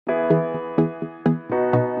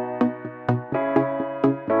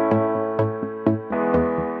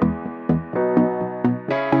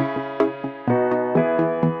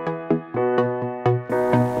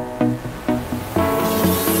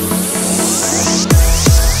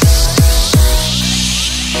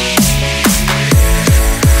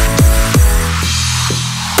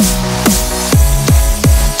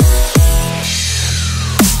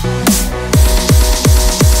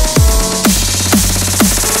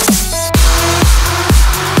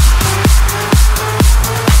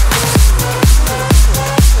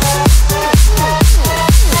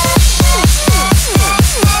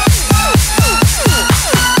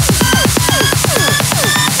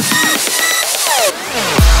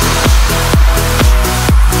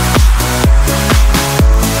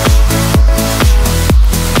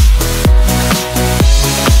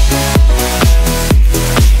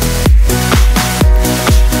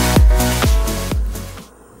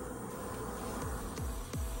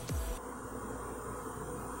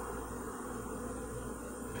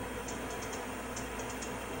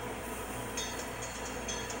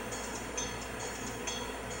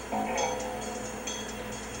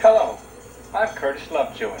I'm Curtis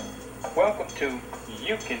Lovejoy. Welcome to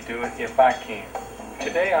You Can Do It If I Can.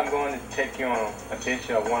 Today I'm going to take you on an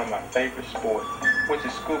adventure of one of my favorite sports, which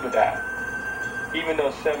is scuba diving. Even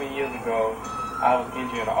though 7 years ago I was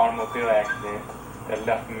injured in an automobile accident that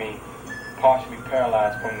left me partially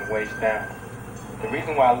paralyzed from the waist down. The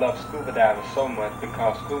reason why I love scuba diving so much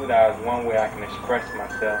because scuba diving is one way I can express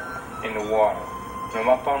myself in the water. When I'm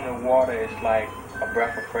up on the water, it's like a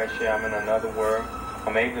breath of fresh air. I'm in another world.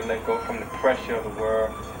 I'm able to let go from the pressure of the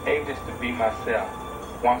world, able just to be myself.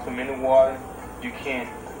 Once I'm in the water, you can't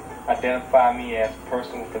identify me as a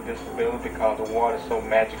person with a disability because the water is so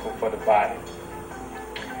magical for the body.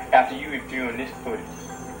 After you reviewing this footage,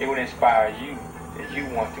 it will inspire you that you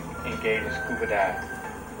want to engage in scuba diving.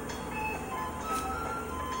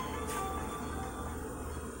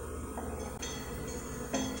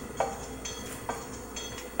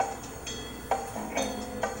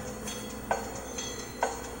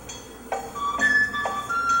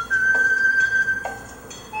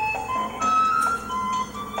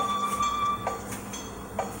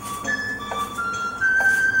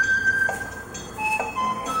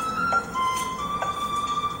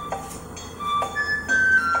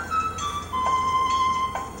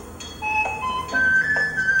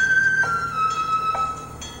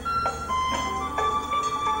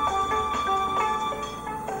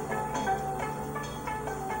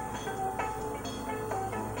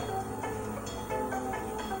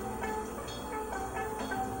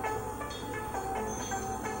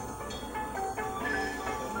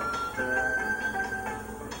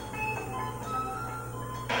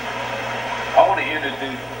 I want to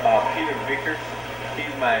introduce Peter Vickers.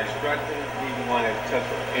 He's my instructor. He's the one that took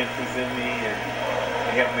interest in me and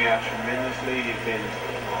helped me out tremendously. He's been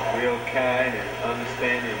real kind and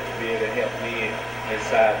understanding to be able to help me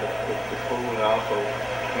inside the pool, and also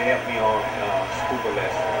he helped me on scuba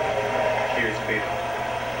lessons. Here's Peter.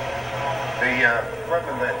 The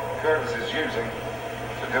equipment that Curtis is using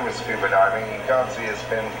to do his scuba diving, you can't see his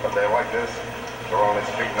fins, but they're like this. They're on his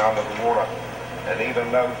feet and under the water. And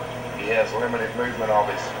even though he has limited movement of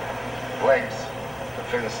his legs, the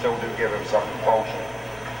fins still do give him some propulsion.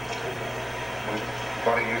 We've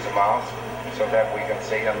got to use a mask so that we can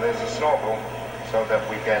see, and there's a snorkel so that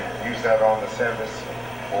we can use that on the surface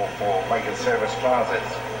or for making surface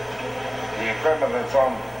transits. The equipment that's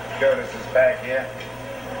on Curtis's back here,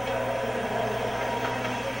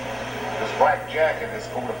 this black jacket is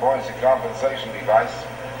called a buoyancy compensation device,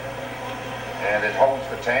 and it holds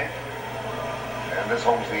the tank. And this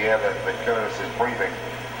holds the air that Curtis is breathing.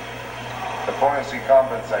 The buoyancy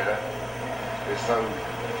compensator is so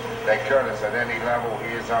that Curtis, at any level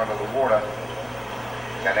he is under the water,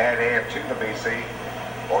 can add air to the BC,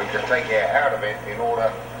 or he can take air out of it in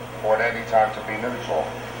order for at any time to be neutral.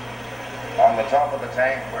 On the top of the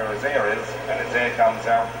tank where his air is, and his air comes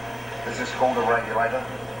out, this is called a regulator.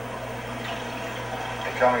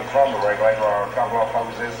 And coming from the regulator are a couple of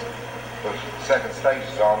hoses with second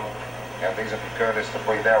stages on, and these are for Curtis to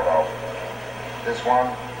breathe out of. This one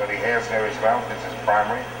that he has near his mouth is his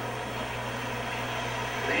primary.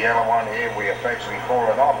 The yellow one here we affectionately call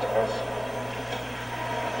an octopus.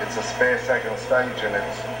 It's a spare second stage, and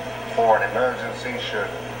it's for an emergency should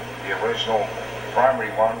the original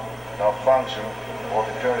primary one not function, or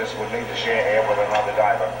the Curtis would need to share air with another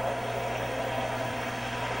diver.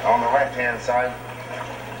 On the left hand side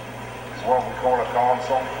is what we call a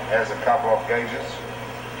console. It has a couple of gauges.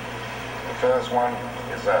 The first one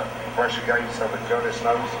is a pressure gauge so that Curtis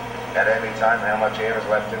knows at any time how much air is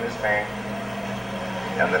left in his tank.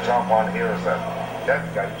 And the top one here is a depth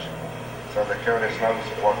gauge so that Curtis knows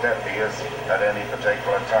what depth he is at any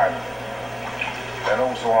particular time. And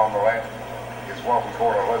also on the left is what we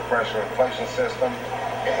call a low pressure inflation system.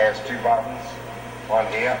 It has two buttons, one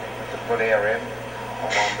here to put air in and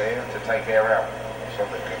one there to take air out, so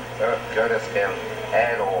that Curtis can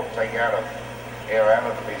add or take out of air out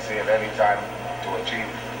of the BC at any time to achieve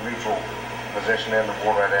neutral position in the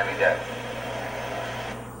water at any depth.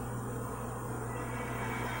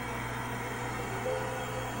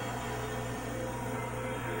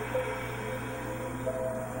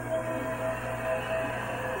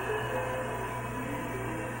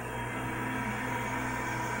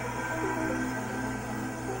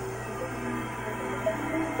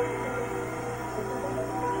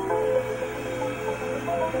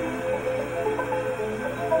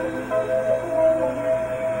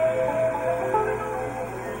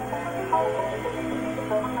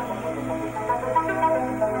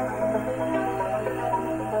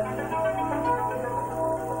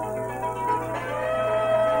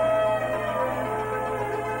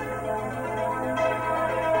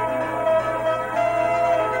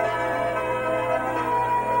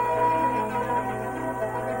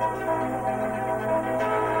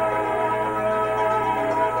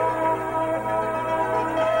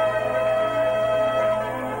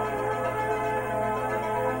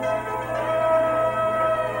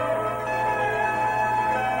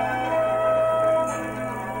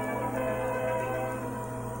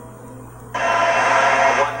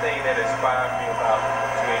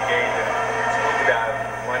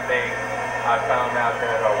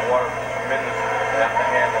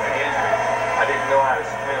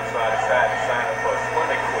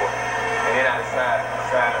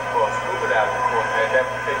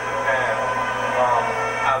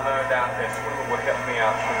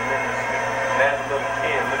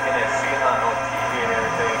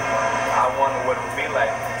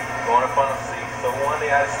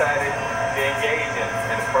 decided to engage in.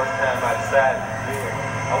 And the first time I decided to do it,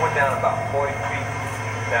 I went down about 40 feet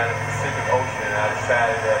down the Pacific Ocean, and I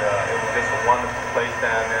decided that it was just a wonderful place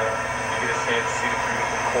down there. You get a chance to see the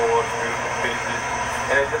beautiful corals, beautiful fishes,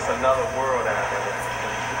 and it's just another world down there.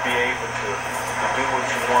 To be able to do what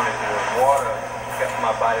you want to do. And water helped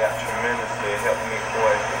my body out tremendously. It helped me for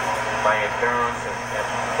my endurance, and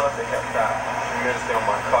plus it helped out tremendously on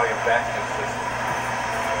my cardiovascular system.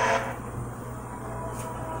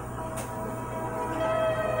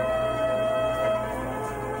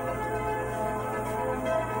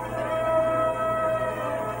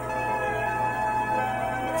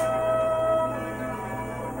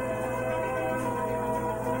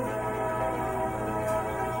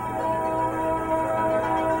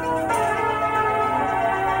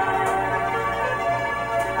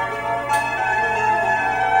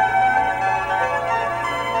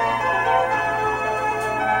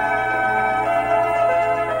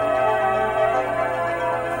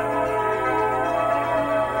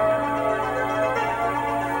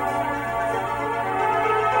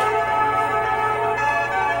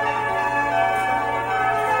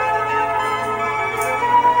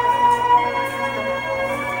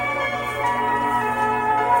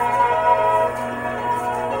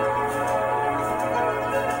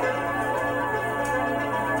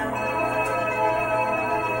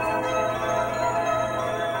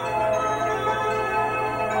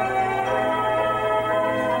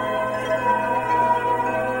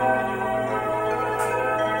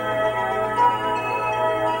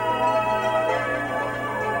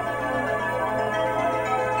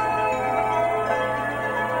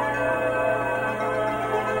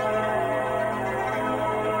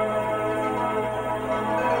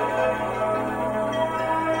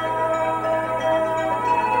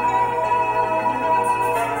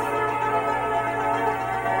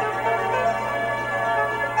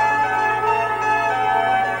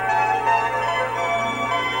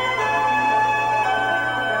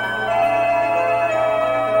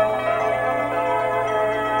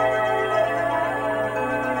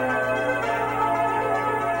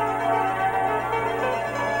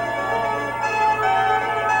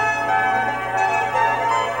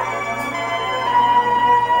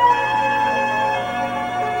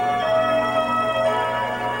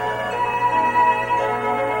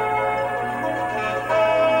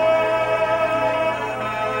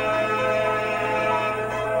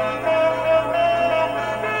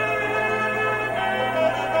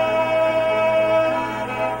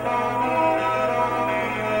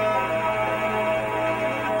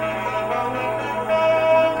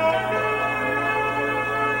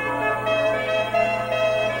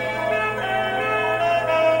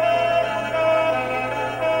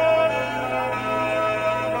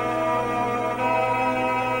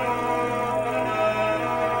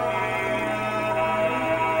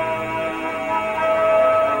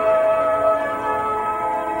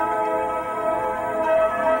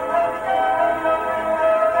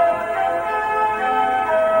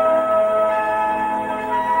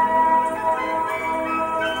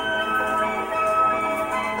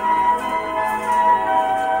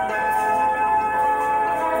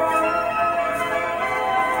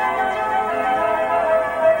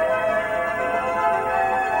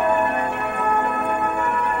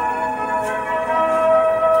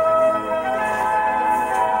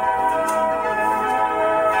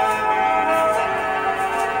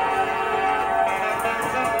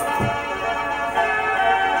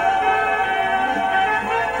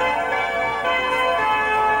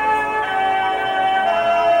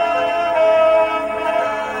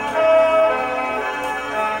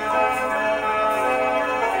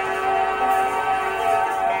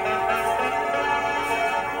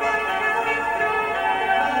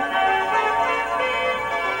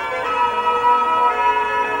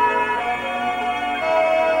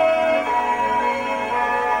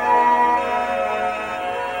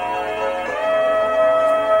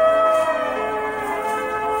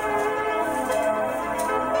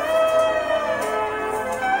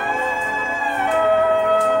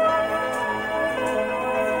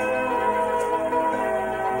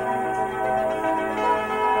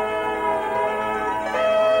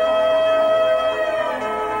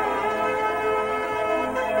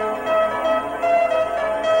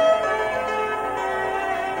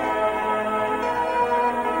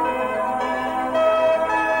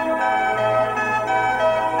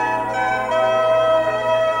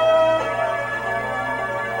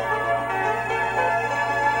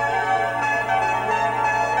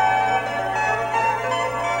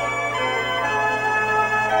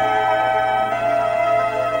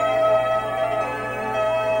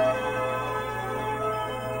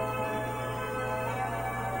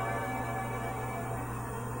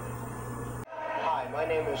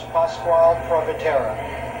 is Pasquale Provatera.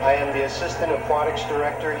 I am the Assistant Aquatics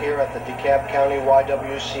Director here at the DeKalb County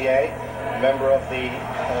YWCA, member of the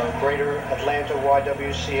Greater Atlanta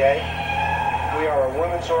YWCA. We are a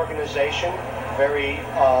women's organization, very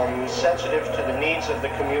sensitive to the needs of the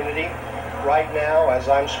community. Right now, as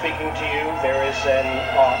I'm speaking to you, there is an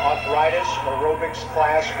arthritis aerobics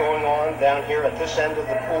class going on down here at this end of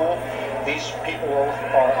the pool. These people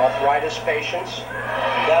are arthritis patients.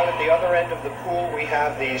 Down at the other end of the pool, we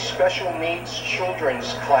have the special needs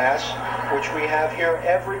children's class, which we have here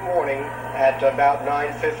every morning at about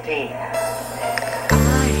 9:15.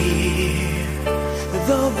 I hear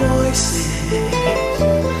the voices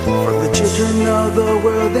from the children of the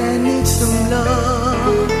world that need some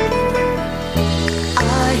love.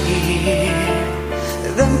 I hear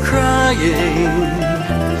them crying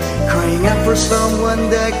out for someone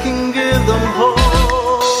that can give them hope.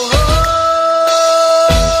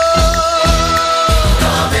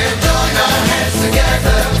 Come and join our hands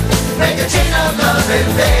together, make a chain of love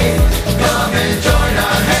and faith. Come and join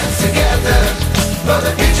our hands together, for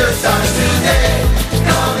the future starts today.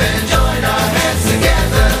 Come and join our hands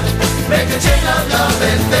together, make a chain of love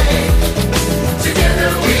and faith. Together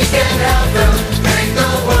we can help them make the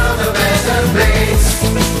world a better place.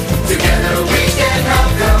 Together we can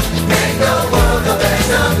help them make the world a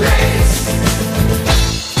better place.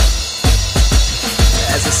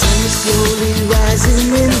 As the sun is slowly rising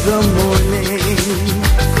in the morning,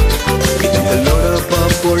 we thank the Lord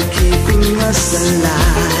above for keeping us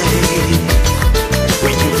alive.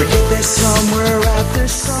 We can forget that somewhere out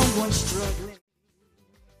there's someone struggling.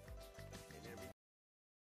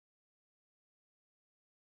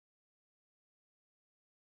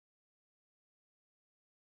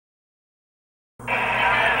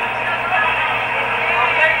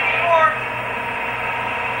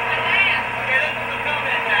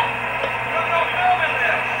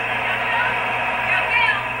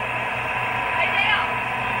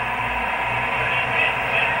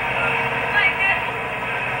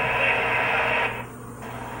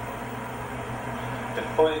 The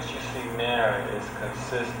footage you see now is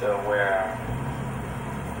consists of where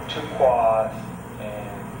 2 quads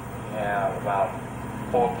and you have about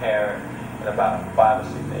 4 pairs and about 5 or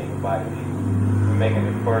 6 able-bodied people. We're making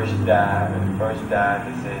the first dive, and the first dive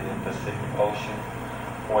is in the Pacific Ocean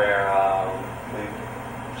where we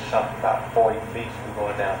sunk about 40 feet. We're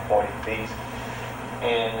going down 40 feet.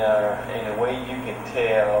 And in a way you can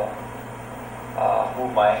tell who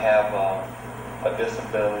might have a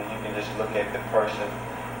disability, you can just look at the person's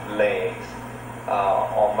legs.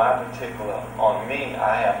 On me,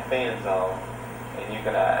 I have fins on,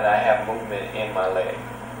 and I have movement in my leg.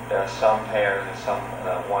 There are some pairs and some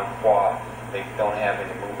one quad, they don't have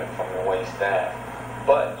any movement from the waist down.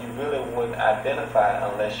 But you really wouldn't identify it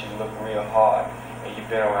unless you look real hard and you've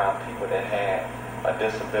been around people that had a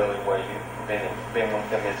disability where you've been with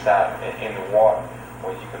them inside in the water,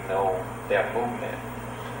 where you can know their movement.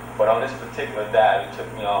 But on this particular dive, it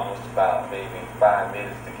took me almost about maybe 5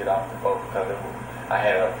 minutes to get off the boat because I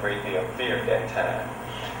had a great deal of fear at that time.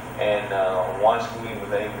 And once we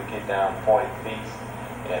was able to get down 40 feet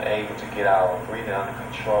and able to get our breathing under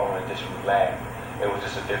control and just relax, it was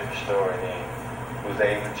just a different story then. We was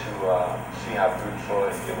able to see how beautiful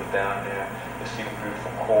it was down there, to see the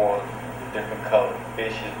beautiful corals, the different colored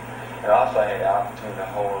fishes, and also I had the opportunity to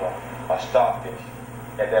hold a starfish.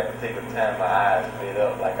 At that particular time, my eyes lit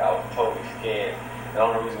up like I was totally scared. And the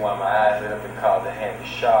only reason why my eyes lit up because it had the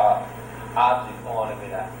sharp object on it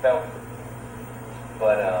and I felt it.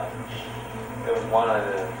 But it was one of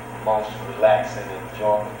the most relaxing and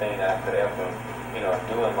enjoyable things I could ever,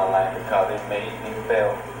 do in my life because it made me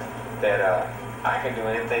feel that I can do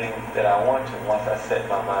anything that I want to once I set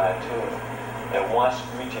my mind to it. And once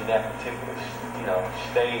reaching that particular,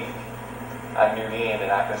 stage, I knew then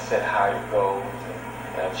that I could set higher goals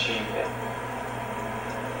and achieve it.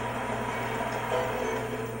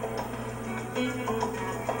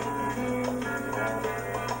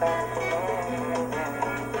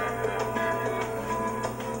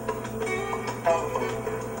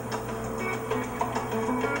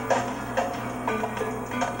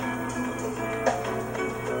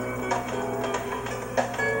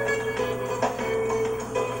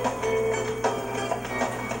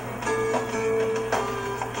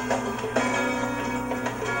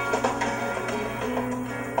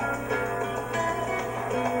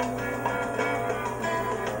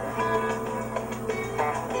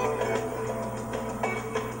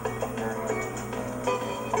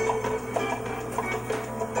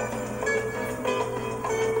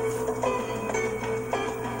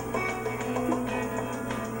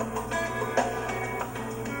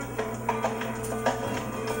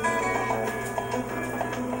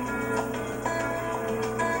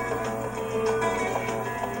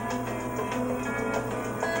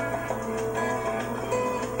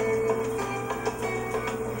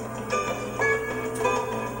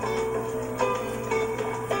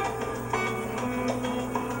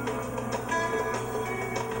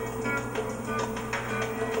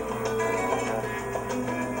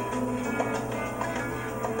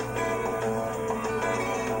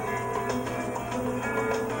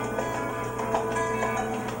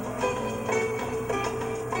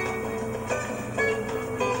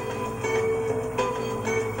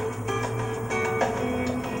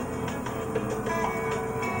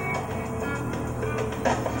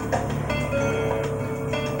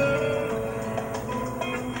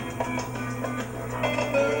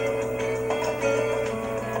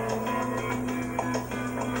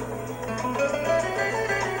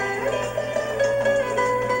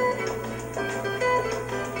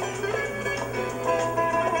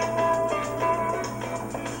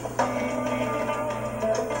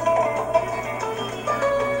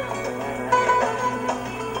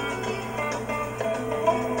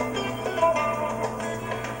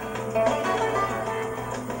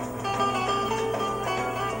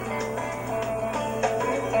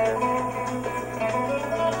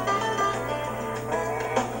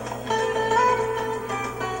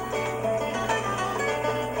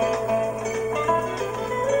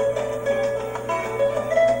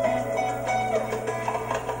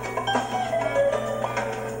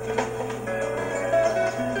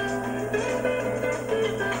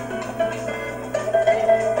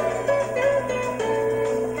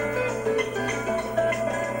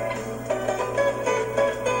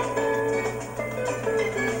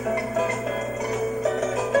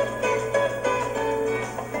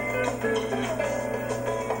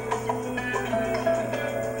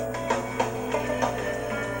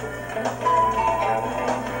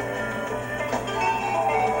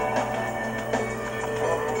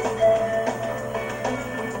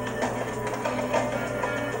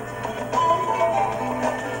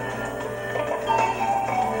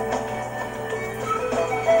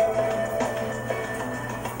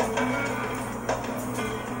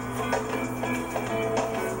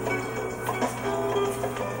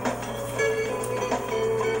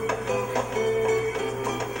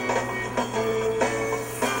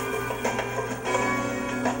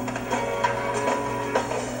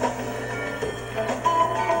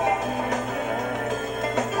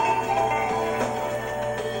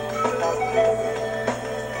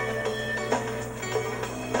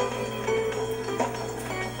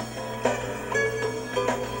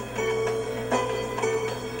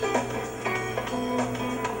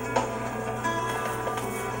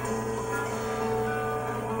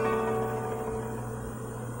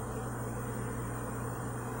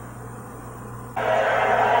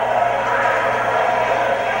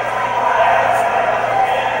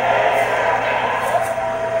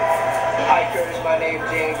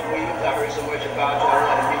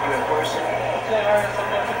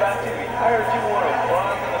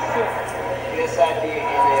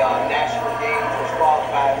 in the national games, which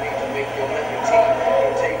qualified me to make the Olympic team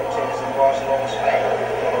in table tennis in Barcelona, Spain.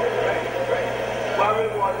 Great. What I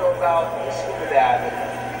really want to know about the scuba diving,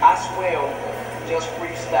 I swim just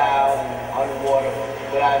freestyle and underwater,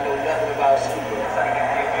 but I know nothing about scuba. I can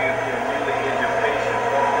give you, if you're really into patience,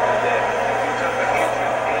 is that if you took an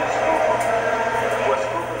interest in scuba, what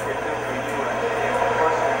scuba can do for you is if a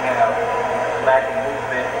person have lack of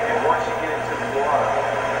movement, and once you get into the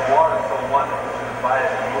water is so wonderful to the body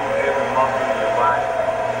to move every muscle in your body.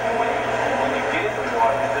 And when you get in the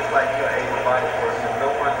water, it's just like you're an able-bodied person.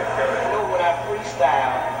 No one can tell it. You know, when I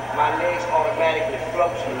freestyle, my legs automatically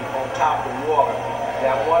float me on top of the water.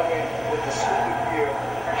 And I'm wondering, with the scuba gear,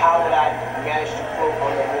 how would I manage to float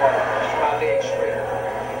on the water? Keep my legs straight.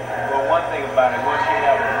 Well, one thing about it, once you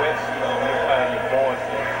have a wetsuit on, you're kind of your boards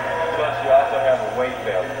in. Plus, you also have a weight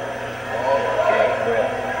belt. Okay. As well.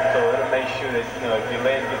 So it'll make sure that, you know, if your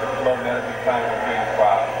legs get to float, that'll be kind of a big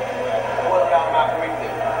problem. What about my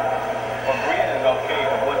breathing? For breathing is okay,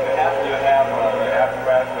 but what you have, you'll have your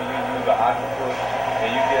apparatus where you use the octopus and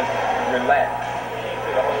you just relax. Key to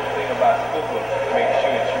the whole thing about scuba, make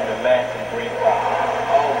sure that you relax and breathe properly.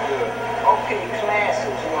 Oh, good. Okay,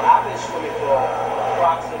 classes. You know, I've been swimming for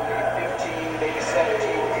approximately 15, maybe 17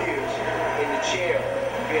 years in the chair,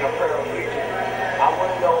 being a paraplegic. I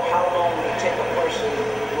want to know how long would it take a person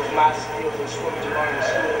with my skills in swimming to learn to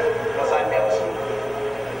scuba, because I never swim.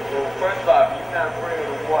 Well, first off, you're not afraid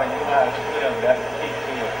of the water. You know how to swim. That's the key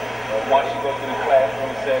to it. Once you go through the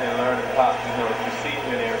classroom setting and learn the pop, you know, the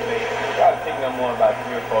procedure and everything, it's probably taking them more about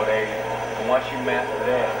 3 or 4 days. And once you master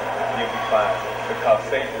that, you'll be fine. Because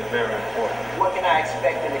safety is very important. What can I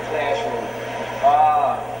expect in the classroom?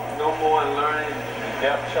 No more learning the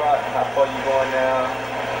depth chart, how far you're going down.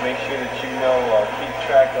 Make sure that you know, keep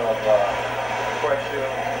track of pressure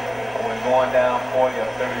when going down 40 or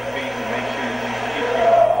 30 feet, and make sure that you keep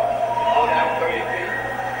your... Go down 30 feet?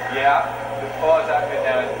 Yeah, as far as I've been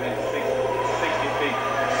down, it's been 60 feet.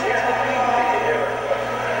 60 feet?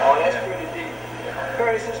 Oh, that's pretty deep.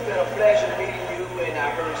 Curtis, it's been a pleasure meeting you, and I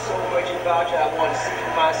heard so much about you. I want to see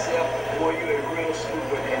for myself, were you a real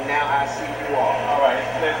scuba, and now I see you are. All right, it's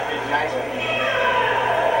a pleasure to meet you. Nice meeting you.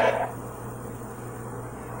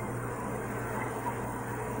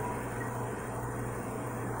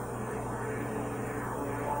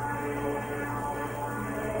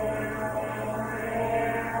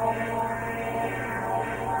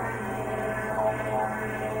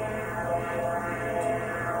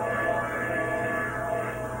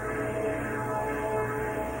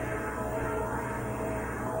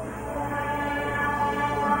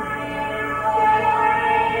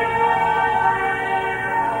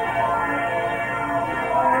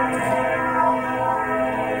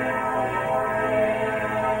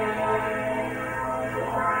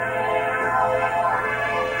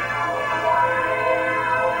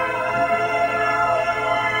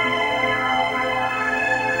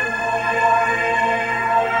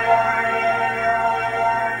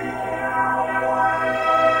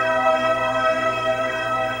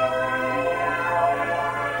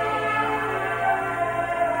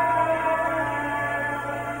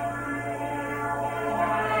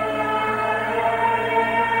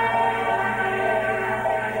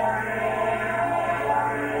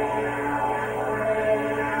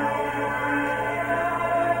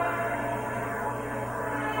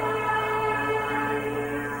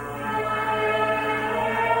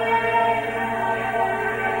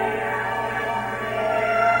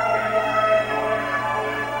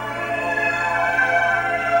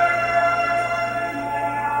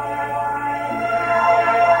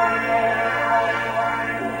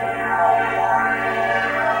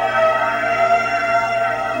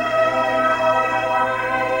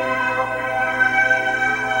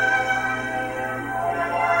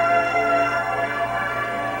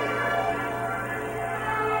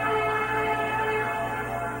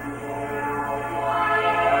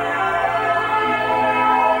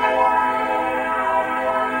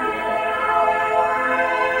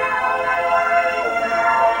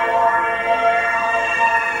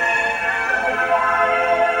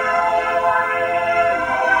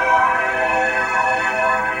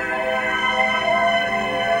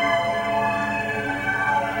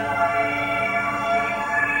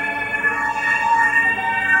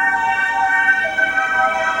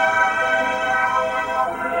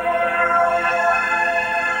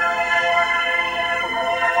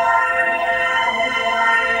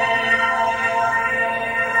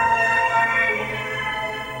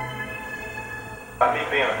 By me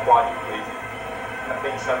being a quadriplegic, I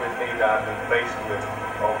think some of the things that I've been faced with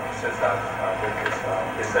since I've been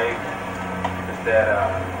disabled is that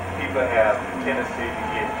people have tendency to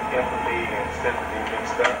get empathy and sympathy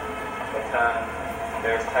mixed up. At times,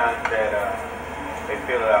 there's times that they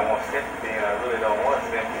feel that I want sympathy, and I really don't want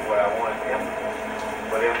sympathy. What I want is empathy,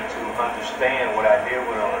 for them to understand what I deal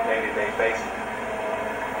with on a day-to-day basis.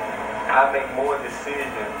 I make more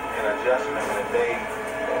decisions and adjustments in a day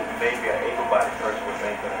than maybe an able-bodied person would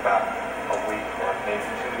make in about a week or maybe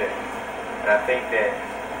 2 days. And I think that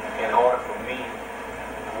in order for me,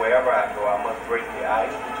 wherever I go, I must break the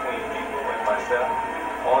ice between people and myself,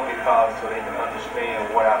 only because so they can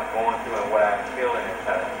understand what I'm going through and what I'm feeling at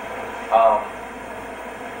times.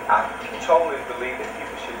 I totally believe that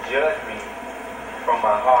people should judge me from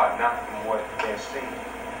my heart, not from what they see.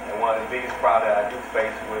 And one of the biggest problems that I do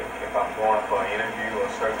face with if I'm going for an interview or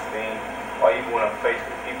certain things, or even when I'm faced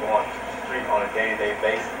with people on the street on a day-to-day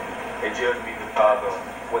basis, they judge me because of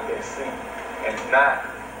what they see. And it's not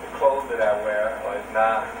the clothes that I wear, or it's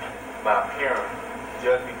not my appearance.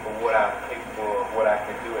 Judge me for what I'm capable of, what I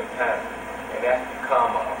can do at times. And that's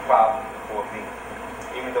become a problem for me.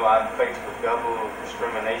 Even though I'm faced with double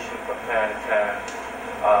discrimination from time to time,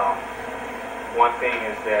 one thing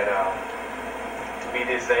is that to be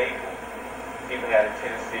disabled, people have a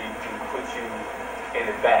tendency to put you in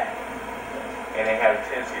the back. And they have a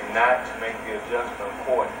tendency not to make the adjustment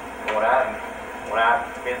accordingly. When I've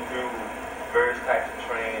been through various types of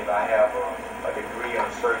training, I have a degree in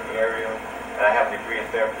a certain area, and I have a degree in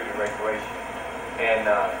therapeutic recreation. And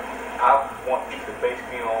I want people to base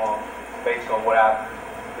me on, based on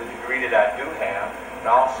the degree that I do have, and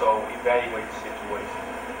also evaluate the situation.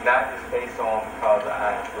 Not just based on because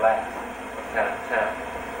I'm black from time to time.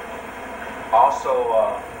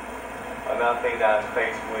 Also, another thing that I'm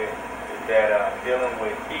faced with is that dealing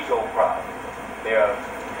with ego problems. There are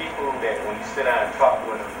people that when you sit down and talk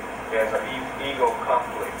with them, there's an ego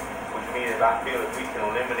conflict, which means if I feel that we can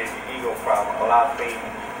eliminate the ego problem, a lot of things,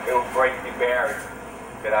 it will break the barrier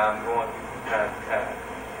that I'm going through from time to time.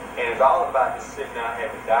 And it's all about just sitting down and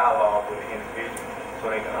having dialogue with an individual so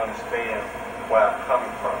they can understand where I'm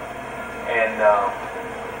coming from. And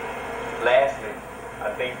lastly, I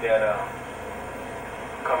think that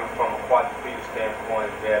coming from a quadriplegic standpoint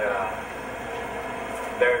is that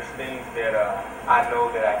there's things that I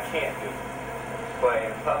know that I can't do. But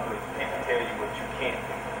in public, people tell you what you can't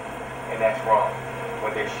do. And that's wrong.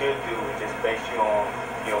 What they should do is just base you on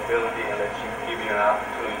your ability and give you an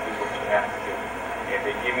opportunity to do what you have to do. If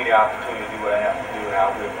they give me the opportunity to do what I have to do, I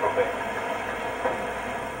will prevail.